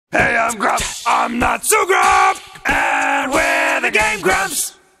Hey, I'm Grumps. I'm not so Grump, and we're the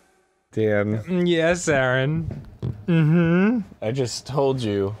GameGrumps. Dan. Yes, Aaron. I just told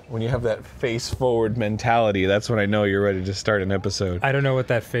you, when you have that face-forward mentality, that's when I know you're ready to start an episode. I don't know what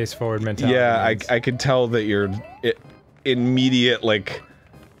that face-forward mentality means. I could tell that you're immediate, like,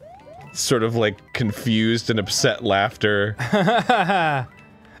 sort of like confused and upset laughter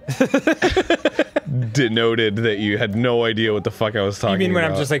denoted that you had no idea what the fuck I was talking about. You mean when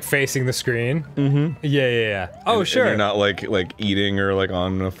I'm just like facing the screen? Mm-hmm. Yeah. Oh, sure. And you're not like eating or like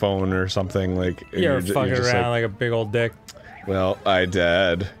on a phone or something, like You're fucking around like a big old dick. Well, I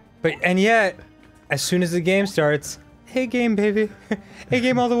did. And yet, as soon as the game starts, hey game baby, hey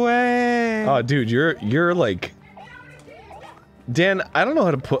game all the way. Oh, dude, you're like, Dan. I don't know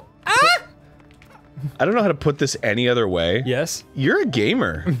how to put. I don't know how to put this any other way. Yes. You're a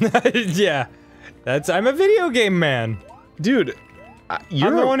gamer. Yeah. I'm a video game man. Dude,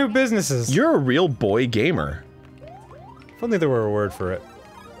 I'm the one who businesses. You're a real boy gamer. If only there were a word for it.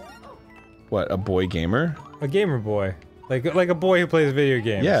 What, a boy gamer? A gamer boy. Like a boy who plays video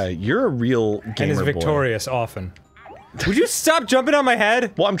games. Yeah, you're a real gamer boy. And is victorious often. Would you stop jumping on my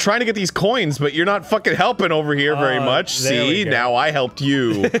head? Well, I'm trying to get these coins, but you're not fucking helping over here very much. See, now I helped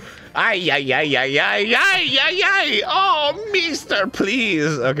you. Ay. Oh, mister, please.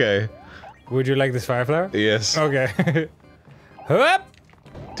 Okay. Would you like this fire flower? Yes. Okay. Hup!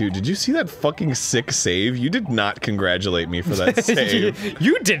 Dude, did you see that fucking sick save? You did not congratulate me for that save.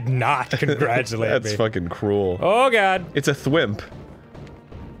 You did not congratulate me. That's fucking cruel. Oh god. It's a thwimp.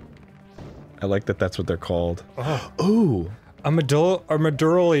 I like that that's what they're called. Oh. Ooh. A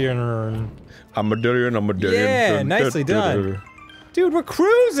Madurian. Yeah, nicely done. Dude, we're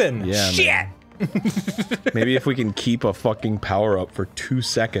cruising! Yeah, shit! Maybe if we can keep a fucking power up for 2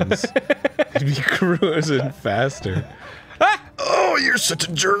 seconds, it'd be cruising faster. Ah! Oh, you're such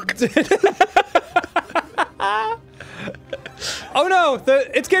a jerk! Oh no!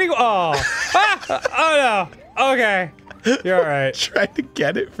 It's getting- oh! Ah! Oh no! Okay. You're alright. Try to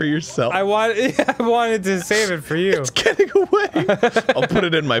get it for yourself. I wanted to save it for you. It's getting away! I'll put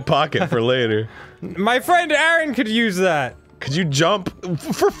it in my pocket for later. My friend Aaron could use that! Could you jump?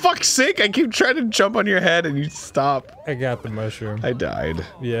 For fuck's sake, I keep trying to jump on your head and you stop. I got the mushroom. I died.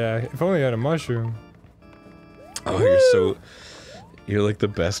 Yeah, if only I had a mushroom. Oh, you're like the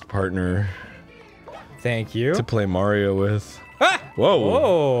best partner. Thank you. To play Mario with. Ah! Whoa!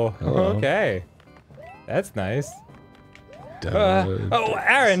 Whoa! Hello. Okay. That's nice. Oh,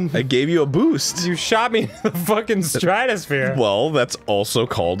 Aaron! I gave you a boost. You shot me in the fucking stratosphere. Well, that's also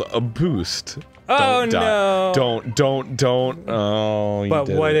called a boost. Oh no! Don't. Oh, you But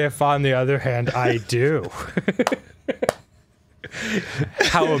did what it. if, on the other hand, I do?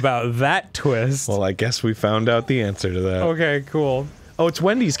 How about that twist? Well, I guess we found out the answer to that. Okay, cool. Oh, it's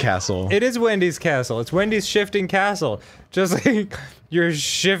Wendy's castle. It is Wendy's castle. It's Wendy's shifting castle. Just like your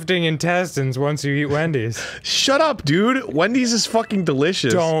shifting intestines once you eat Wendy's. Shut up, dude. Wendy's is fucking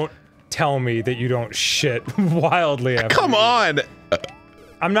delicious. Don't tell me that you don't shit wildly after Come on!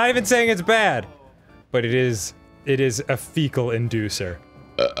 I'm not even saying it's bad, but it is a fecal inducer.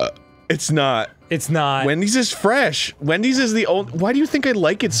 It's not. It's not. Wendy's is fresh. Wendy's is the only- Why do you think I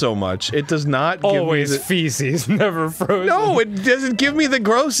like it so much? It does not give Always me the- feces, never frozen. No, it doesn't give me the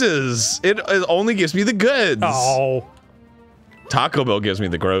grosses. It only gives me the goods. Oh. Taco Bell gives me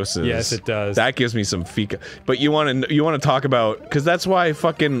the grosses. Yes, it does. That gives me some feca. But you want to talk about, because that's why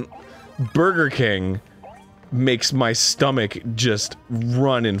fucking Burger King makes my stomach just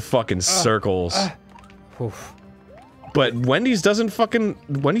run in fucking circles. Oof. But Wendy's doesn't fucking-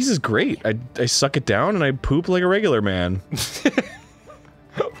 Wendy's is great. I suck it down and I poop like a regular man.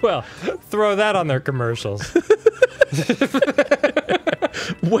 Well, throw that on their commercials.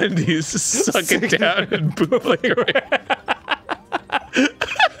 Wendy's, suck it down and poop like a regular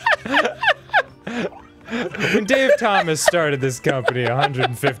When Dave Thomas started this company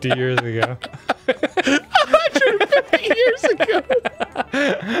 150 years ago. 150 years ago!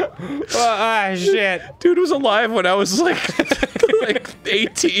 Oh, shit. Dude was alive when I was like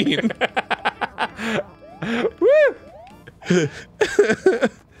 18. Woo!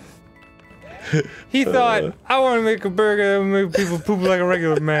 He thought, I want to make a burger that make people poop like a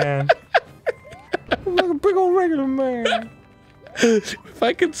regular man. Like a big old regular man. If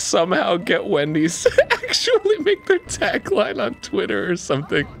I could somehow get Wendy's to actually make their tagline on Twitter or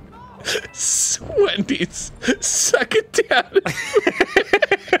something. Wendy's, suck it down.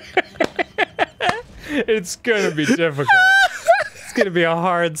 It's gonna be difficult. It's gonna be a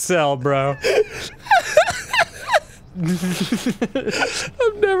hard sell, bro. I'm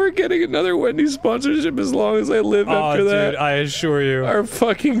never getting another Wendy's sponsorship as long as I live after that. Dude, I assure you. Our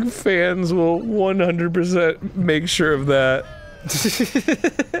fucking fans will 100% make sure of that.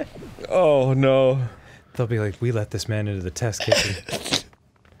 Oh no. They'll be like, we let this man into the test kitchen.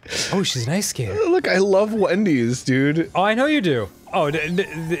 Oh, she's an ice skater. Look, I love Wendy's, dude. Oh, I know you do. Oh,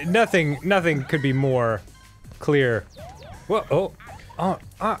 nothing could be more clear. Whoa,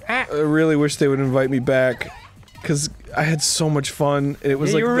 I really wish they would invite me back, because I had so much fun. It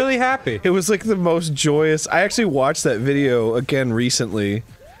was yeah, like you were really happy. It was like the most joyous. I actually watched that video again recently,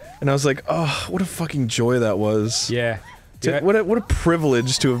 and I was like, oh, what a fucking joy that was. Yeah. What a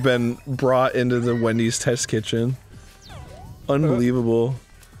privilege to have been brought into the Wendy's test kitchen. Unbelievable.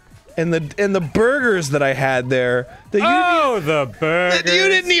 And the burgers that I had there. The burgers. That you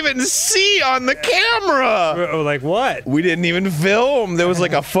didn't even see on the camera. Oh, like what? We didn't even film. There was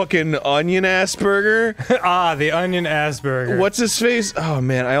like a fucking onion ass burger. The onion ass burger. What's his face? Oh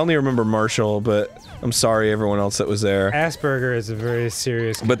man, I only remember Marshall, but I'm sorry everyone else that was there. Asperger is a very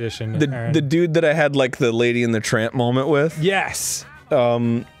serious condition. But the dude that I had like the Lady in the Tramp moment with. Yes.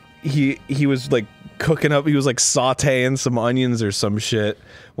 He was like cooking up. He was like sautéing some onions or some shit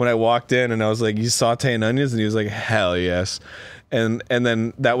when I walked in, and I was like, "You sautéing onions?" And he was like, "Hell yes." And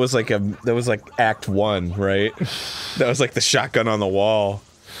then that was like Act 1, right? That was like the shotgun on the wall.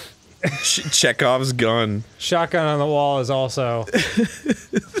 Chekhov's gun. Shotgun on the wall is also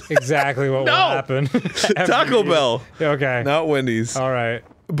exactly what will happen. Taco Bell. Okay. Not Wendy's. All right.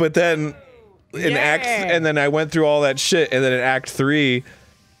 But then and then I went through all that shit, and then in Act 3.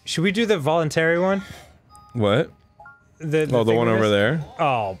 Should we do the voluntary one? What? The one over there?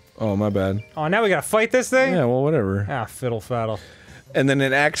 Oh. Oh, my bad. Oh, now we gotta fight this thing? Yeah, well, whatever. Ah, fiddle faddle. And then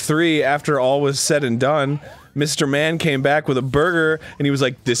in Act 3, after all was said and done, Mr. Man came back with a burger, and he was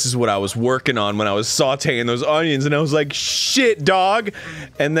like, "This is what I was working on when I was sauteing those onions," and I was like, "Shit, dog!"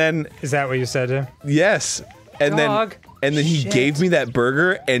 And then... Is that what you said to him? Yes. And dog. then he gave me that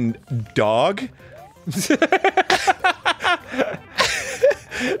burger, and dog...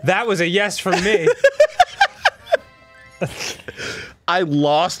 That was a yes from me. I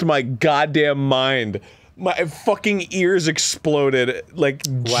lost my goddamn mind. My fucking ears exploded. Like,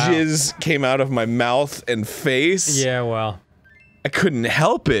 jizz came out of my mouth and face. Yeah, well. I couldn't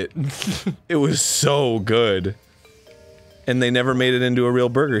help it. It was so good. And they never made it into a real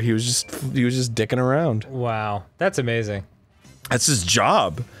burger. He was just dicking around. Wow. That's amazing. That's his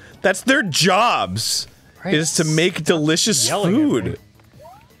job. That's their jobs. Right. Is to make delicious food.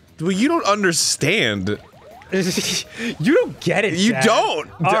 Well, you don't understand. You don't get it, You Dad.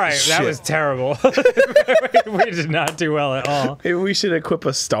 don't! Alright, Shit. that was terrible. We did not do well at all. Maybe we should equip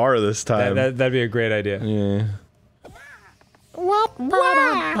a star this time. That'd be a great idea. Yeah.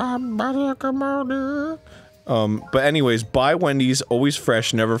 But anyways, buy Wendy's, always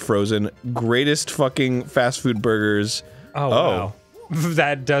fresh, never frozen. Greatest fucking fast food burgers. Oh, wow.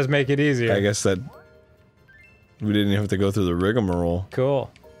 That does make it easier. I guess that... We didn't have to go through the rigmarole.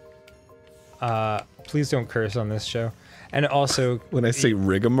 Cool. Please don't curse on this show. And also... When I say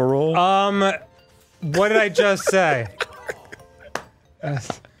rigmarole? What did I just say?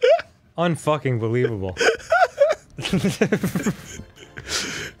 Unfucking believable.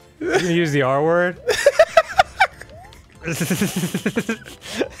 You gonna use the R word?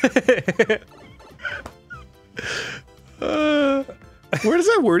 Where does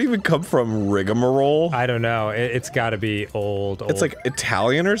that word even come from? Rigmarole? I don't know. It's gotta be old. It's like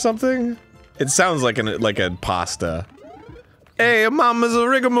Italian or something? It sounds like a pasta. Hey, mama's a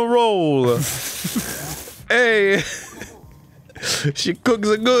rigmarole. Hey. She cooks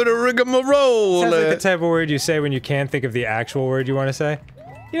a good rigmarole. Sounds like the type of word you say when you can't think of the actual word you want to say.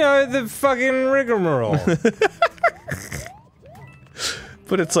 You know, the fucking rigmarole.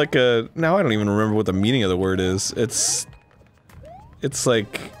 But it's like a... Now I don't even remember what the meaning of the word is. It's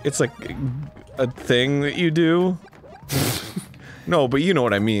like a thing that you do. No, but you know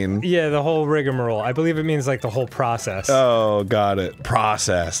what I mean. Yeah, the whole rigmarole. I believe it means like the whole process. Oh, got it.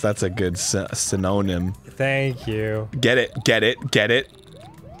 Process. That's a good synonym. Thank you. Get it, get it, get it.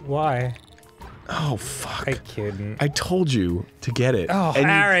 Why? Oh, fuck. I couldn't. I told you to get it. Oh, and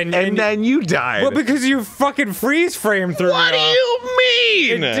Aaron. and then you died. Well, because you fucking freeze framed through What do you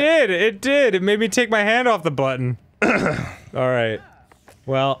mean? It did. It did. It made me take my hand off the button. Alright.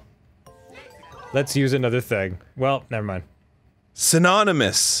 Well, let's use another thing. Well, never mind.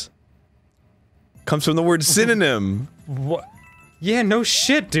 Synonymous. Comes from the word synonym. What? Yeah, no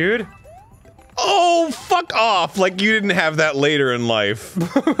shit, dude. Oh, fuck off. Like you didn't have that later in life.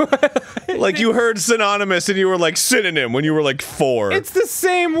 Like you heard synonymous and you were like synonym when you were like 4. It's the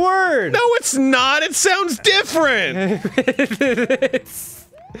same word. No, it's not. It sounds different.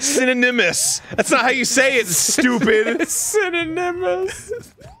 Synonymous. That's not how you say it, stupid. Synonymous.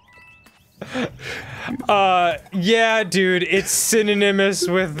 Yeah, dude, it's synonymous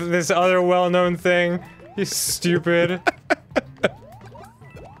with this other well-known thing. You stupid.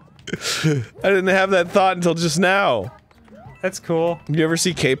 I didn't have that thought until just now. That's cool. You ever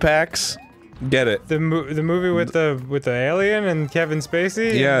see K-Pax? Get it. The movie with the alien and Kevin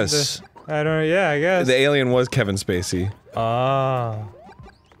Spacey? Yes. I don't know, yeah, I guess. The alien was Kevin Spacey. Ah.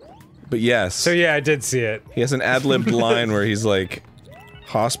 But yes. So yeah, I did see it. He has an ad-libbed line where he's like,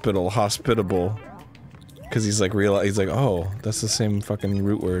 hospitable. Cause he's like, oh, that's the same fucking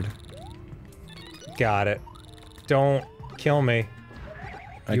root word. Got it. Don't kill me.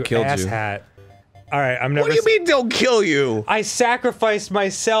 I killed you. Asshat. Alright, I'm never- What do you mean, don't kill you? I sacrificed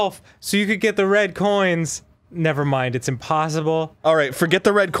myself so you could get the red coins. Never mind, it's impossible. Alright, forget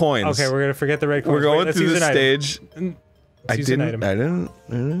the red coins. Okay, we're gonna forget the red coins. We're going Wait, through this stage. I didn't.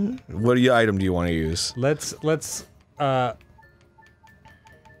 What item do you want to use? Let's use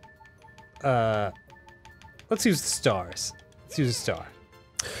the stars. Let's use a star.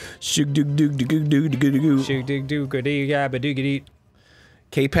 Shug dug dug dug dug dug dug dug. Shoo dig doo goody gabba doogity.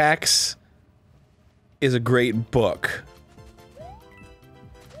 K-Pax is a great book.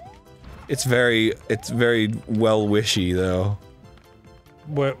 It's very well-wishy though.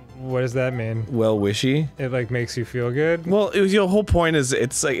 What does that mean? Well-wishy? It like makes you feel good? Well, the whole point is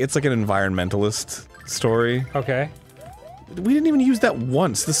it's like an environmentalist story. Okay. We didn't even use that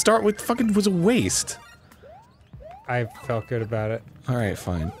once. The start with fucking was a waste. I felt good about it. All right,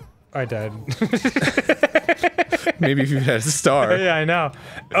 fine. I died. Maybe if you had a star. Yeah, I know.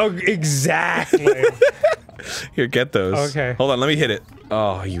 Oh, exactly. Here, get those. Okay. Hold on, let me hit it.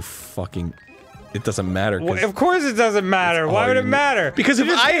 Oh, you fucking... It doesn't matter. Well, of course it doesn't matter. Why would it matter? Because if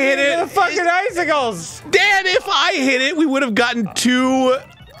I hit it... The fucking icicles! Dan, if I hit it, we would have gotten 2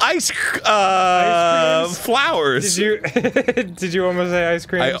 ice flowers. Did you almost say ice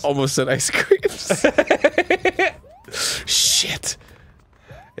creams? I almost said ice creams. Shit.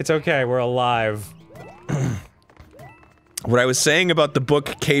 It's okay, we're alive. What I was saying about the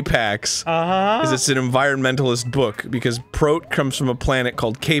book K-Pax is it's an environmentalist book because Prot comes from a planet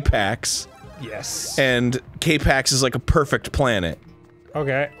called K-Pax. Yes. And K-Pax is like a perfect planet.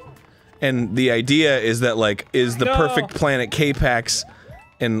 Okay. And the idea is that, like, is the perfect planet K-Pax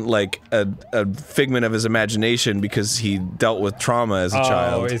and, like, a figment of his imagination because he dealt with trauma as a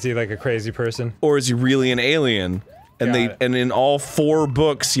child? Oh, is he like a crazy person? Or is he really an alien? And and in all 4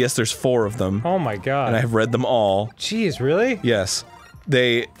 books, yes, there's 4 of them. Oh my god. And I have read them all. Jeez, really? Yes.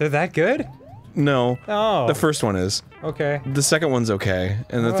 They're that good? No. Oh. The first one is. Okay. The second one's okay.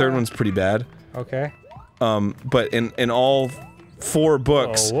 And the third one's pretty bad. Okay. But in all 4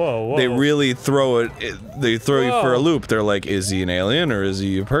 books, whoa. they really throw they throw you for a loop. They're like, is he an alien or is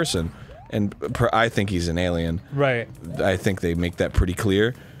he a person? And I think he's an alien. Right. I think they make that pretty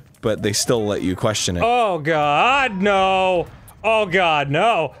clear, but they still let you question it. Oh god, no! Oh god,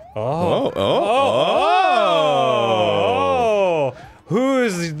 no! Oh!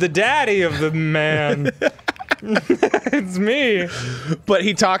 Who's the daddy of the man? It's me. But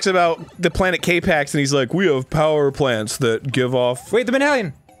he talks about the planet K-Pax and he's like, we have power plants that give off... Wait, the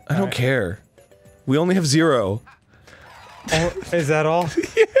medallion! I don't care. We only have 0. Oh, is that all?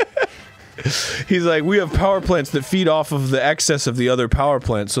 He's like, we have power plants that feed off of the excess of the other power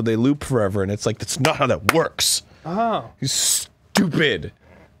plants, so they loop forever, and it's like, that's not how that works. Oh. He's stupid.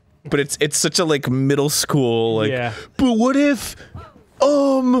 But it's such a, like, middle school, like, yeah. But what if,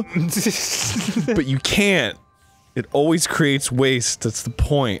 but you can't. It always creates waste, that's the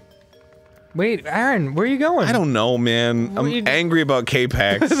point. Wait, Aaron, where are you going? I don't know, man. I'm angry about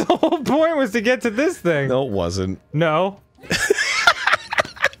K-Pax. The whole point was to get to this thing. No, it wasn't. No.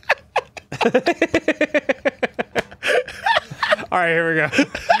 Alright, here we go.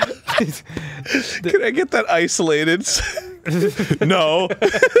 Can I get that isolated? No.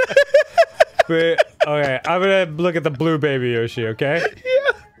 Wait, okay, I'm gonna look at the blue baby Yoshi, okay?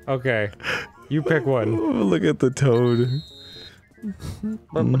 Yeah. Okay. You pick one. Oh, look at the toad.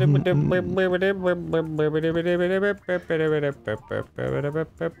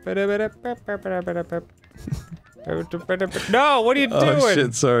 No, what are you doing? Oh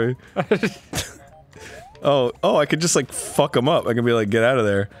shit, sorry. Oh, I could just like fuck them up. I can be like, get out of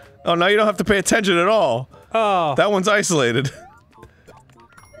there. Oh, now you don't have to pay attention at all. Oh. That one's isolated.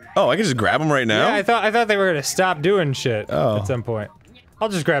 Oh, I can just grab them right now? Yeah, I thought they were gonna stop doing shit at some point. I'll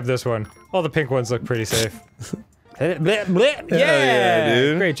just grab this one. All the pink ones look pretty safe. Bleh, bleh. Yeah,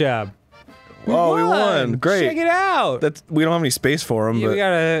 dude. Great job. Oh, we won. Great. Check it out. We don't have any space for him, but We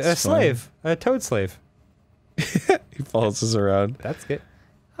got a it's slave. A toad slave. he follows us around. That's good.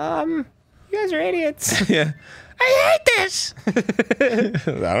 You guys are idiots. Yeah. I hate this. I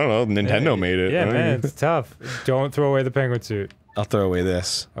don't know. Nintendo made it. Yeah, man, it's tough. Don't throw away the penguin suit. I'll throw away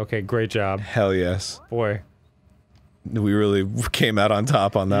this. Okay, great job. Hell yes. Boy. We really came out on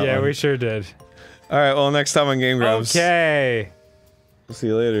top on that Yeah, one. we sure did. All right, well, next time on GameGrumps. Okay. We'll see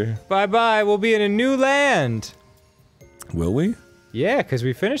you later. Bye-bye. We'll be in a new land. Will we? Yeah, because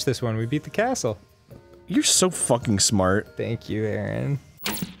we finished this one. We beat the castle. You're so fucking smart. Thank you, Aaron.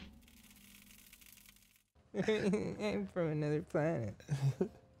 I'm from another planet.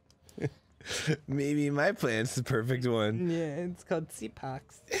 Maybe my plan's the perfect one. Yeah, it's called Seapox.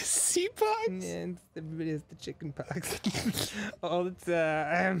 Seapox? Yeah, everybody has the chicken pox all the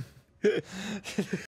time.